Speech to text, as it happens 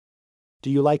Do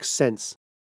you like scents?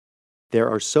 There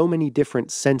are so many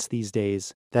different scents these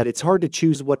days that it's hard to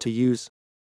choose what to use.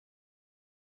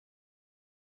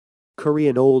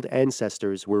 Korean old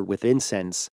ancestors were with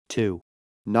incense, too.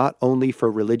 Not only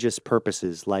for religious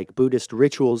purposes like Buddhist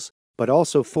rituals, but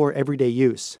also for everyday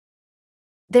use.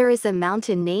 There is a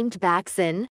mountain named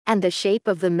Gaeseong, and the shape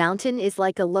of the mountain is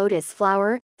like a lotus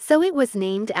flower, so it was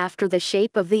named after the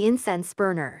shape of the incense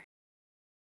burner.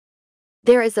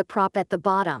 There is a prop at the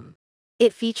bottom.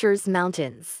 It features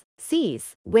mountains,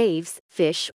 seas, waves,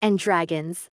 fish, and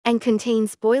dragons, and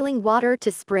contains boiling water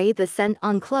to spray the scent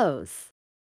on clothes.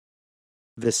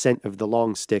 The scent of the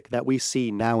long stick that we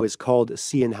see now is called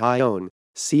Xianhaion.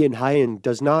 Xianhaion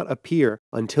does not appear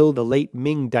until the late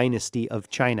Ming dynasty of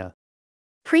China.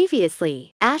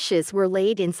 Previously, ashes were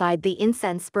laid inside the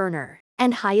incense burner,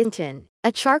 and hyeontin,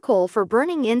 a charcoal for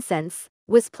burning incense,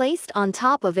 was placed on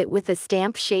top of it with a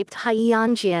stamp-shaped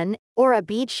hyeonjin, or a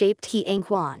bead-shaped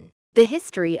hyeonkwon. The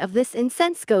history of this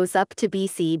incense goes up to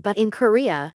BC, but in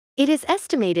Korea, it is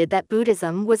estimated that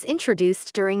Buddhism was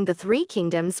introduced during the Three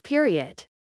Kingdoms period.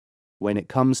 When it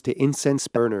comes to incense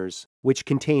burners, which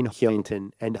contain hyeontin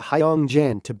and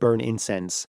hyeonjin to burn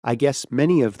incense, I guess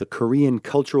many of the Korean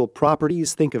cultural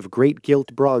properties think of great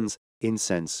gilt bronze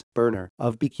incense burner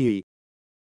of Baekje,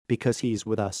 because he's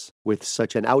with us, with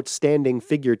such an outstanding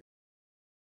figure.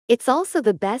 It's also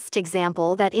the best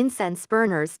example that incense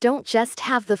burners don't just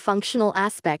have the functional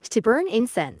aspect to burn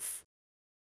incense.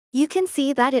 You can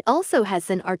see that it also has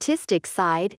an artistic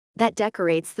side that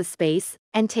decorates the space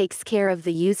and takes care of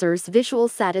the user's visual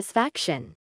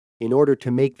satisfaction. In order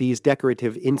to make these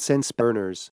decorative incense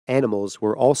burners, animals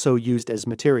were also used as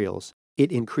materials.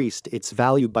 It increased its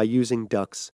value by using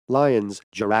ducks, lions,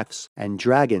 giraffes, and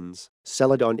dragons.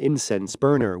 Celadon Incense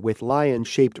Burner with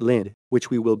lion-shaped lid, which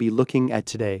we will be looking at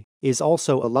today, is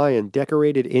also a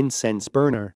lion-decorated incense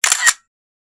burner.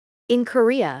 In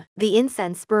Korea, the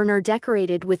incense burner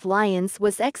decorated with lions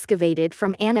was excavated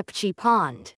from Anapchi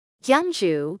Pond,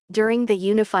 Gyeongju, during the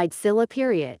Unified Silla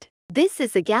period. This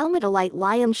is a galmatolite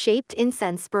lion-shaped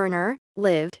incense burner,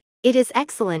 lived. It is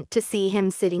excellent to see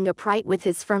him sitting upright with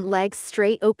his front legs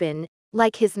straight open,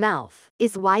 like his mouth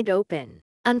is wide open.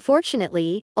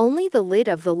 Unfortunately, only the lid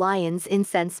of the lion's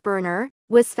incense burner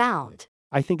was found.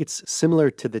 I think it's similar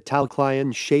to the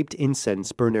Taoklion-shaped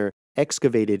incense burner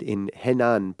excavated in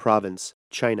Henan province,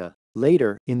 China.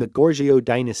 Later, in the Goryeo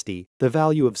dynasty, the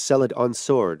value of Celadon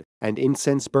sword and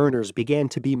incense burners began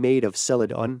to be made of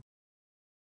Celadon.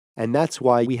 And that's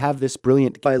why we have this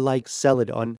brilliant guy-like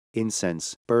Celadon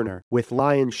incense burner with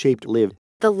lion-shaped lid.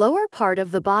 The lower part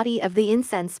of the body of the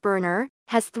incense burner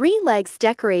has 3 legs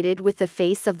decorated with the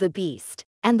face of the beast,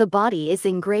 and the body is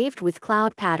engraved with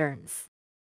cloud patterns.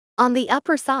 On the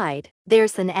upper side,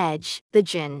 there's an edge, the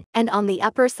jin, and on the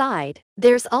upper side,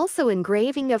 there's also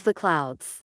engraving of the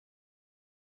clouds.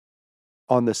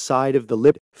 On the side of the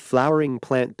lip, flowering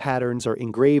plant patterns are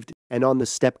engraved, and on the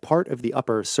step part of the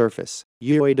upper surface,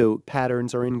 Uedo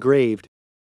patterns are engraved.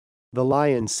 The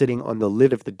lion sitting on the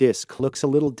lid of the disc looks a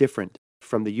little different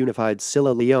from the unified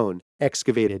Silla Leon,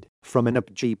 excavated from an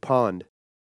Anapchi pond.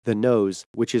 The nose,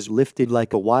 which is lifted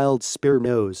like a wild spear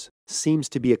nose, seems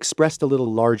to be expressed a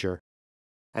little larger.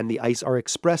 And the eyes are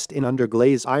expressed in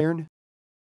underglaze iron.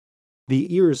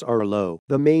 The ears are low,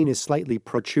 the mane is slightly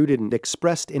protruded and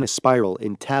expressed in a spiral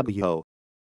in tableau.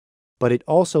 But it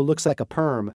also looks like a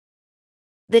perm.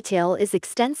 The tail is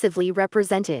extensively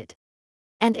represented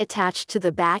and attached to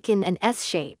the back in an S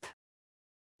shape.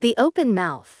 The open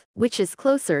mouth, which is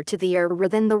closer to the ear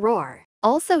than the roar,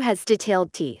 also has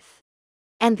detailed teeth.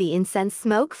 And the incense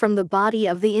smoke from the body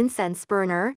of the incense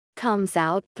burner comes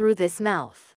out through this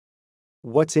mouth.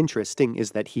 What's interesting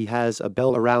is that he has a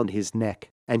bell around his neck,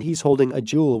 and he's holding a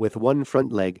jewel with one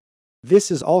front leg. This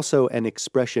is also an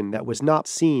expression that was not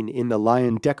seen in the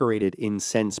lion-decorated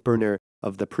incense burner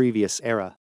of the previous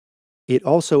era. It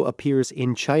also appears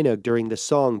in China during the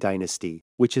Song dynasty,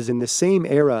 which is in the same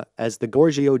era as the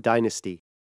Goryeo dynasty.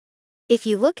 If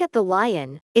you look at the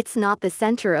lion, it's not the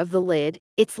center of the lid,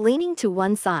 it's leaning to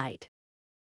one side.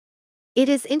 It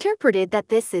is interpreted that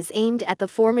this is aimed at the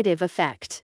formative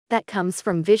effect that comes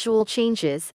from visual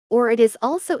changes, or it is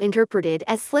also interpreted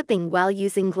as slipping while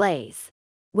using glaze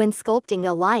when sculpting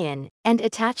a lion and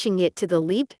attaching it to the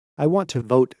lid. I want to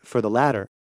vote for the latter.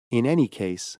 In any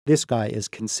case, this guy is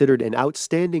considered an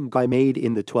outstanding guy made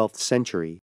in the 12th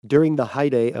century, during the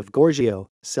heyday of Goryeo,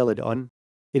 Celadon.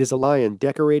 It is a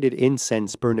lion-decorated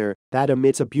incense burner that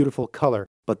emits a beautiful color,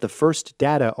 but the first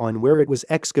data on where it was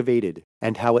excavated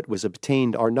and how it was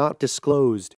obtained are not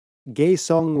disclosed.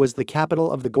 Gaeseong was the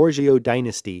capital of the Goryeo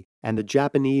dynasty, and the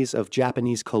Japanese of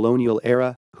Japanese colonial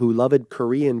era, who loved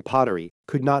Korean pottery,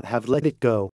 could not have let it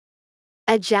go.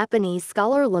 A Japanese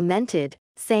scholar lamented,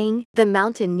 saying, "The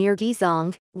mountain near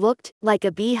Gaeseong looked like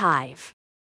a beehive."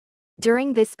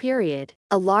 During this period,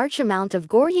 a large amount of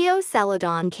Goryeo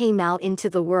Celadon came out into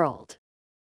the world.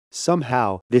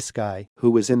 Somehow, this guy,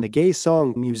 who was in the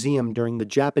Gaeseong Museum during the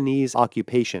Japanese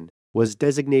occupation, was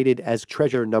designated as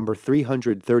treasure number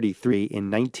 333 in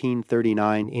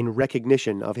 1939 in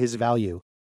recognition of his value.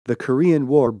 The Korean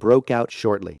War broke out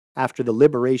shortly after the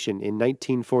liberation in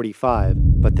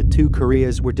 1945, but the two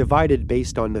Koreas were divided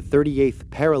based on the 38th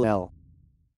parallel.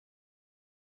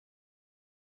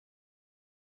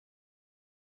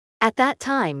 At that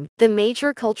time, the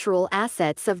major cultural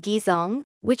assets of Gaeseong,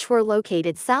 which were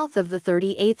located south of the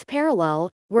 38th parallel,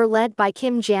 were led by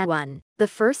Kim Jae-won, the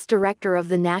first director of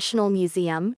the National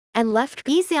Museum, and left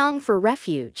Gaeseong for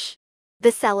refuge.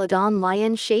 The Celadon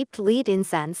lion-shaped lead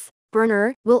incense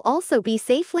burner will also be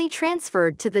safely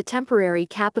transferred to the temporary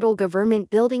capital government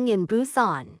building in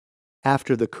Busan.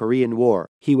 After the Korean War,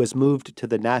 he was moved to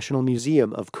the National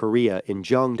Museum of Korea in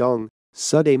Jeongdong,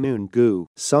 Sudaemun-gu,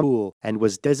 Seoul, and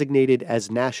was designated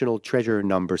as National Treasure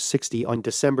number 60 on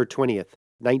December 20,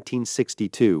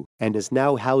 1962, and is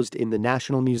now housed in the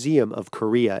National Museum of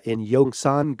Korea in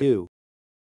Yongsan-gu.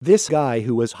 This guy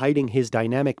who was hiding his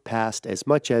dynamic past as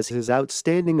much as his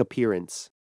outstanding appearance.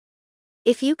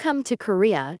 If you come to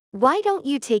Korea, why don't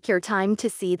you take your time to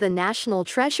see the National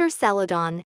Treasure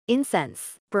Celadon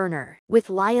Incense Burner with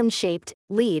lion-shaped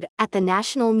lead at the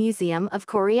National Museum of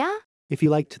Korea? If you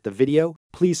liked the video,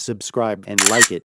 please subscribe and like it.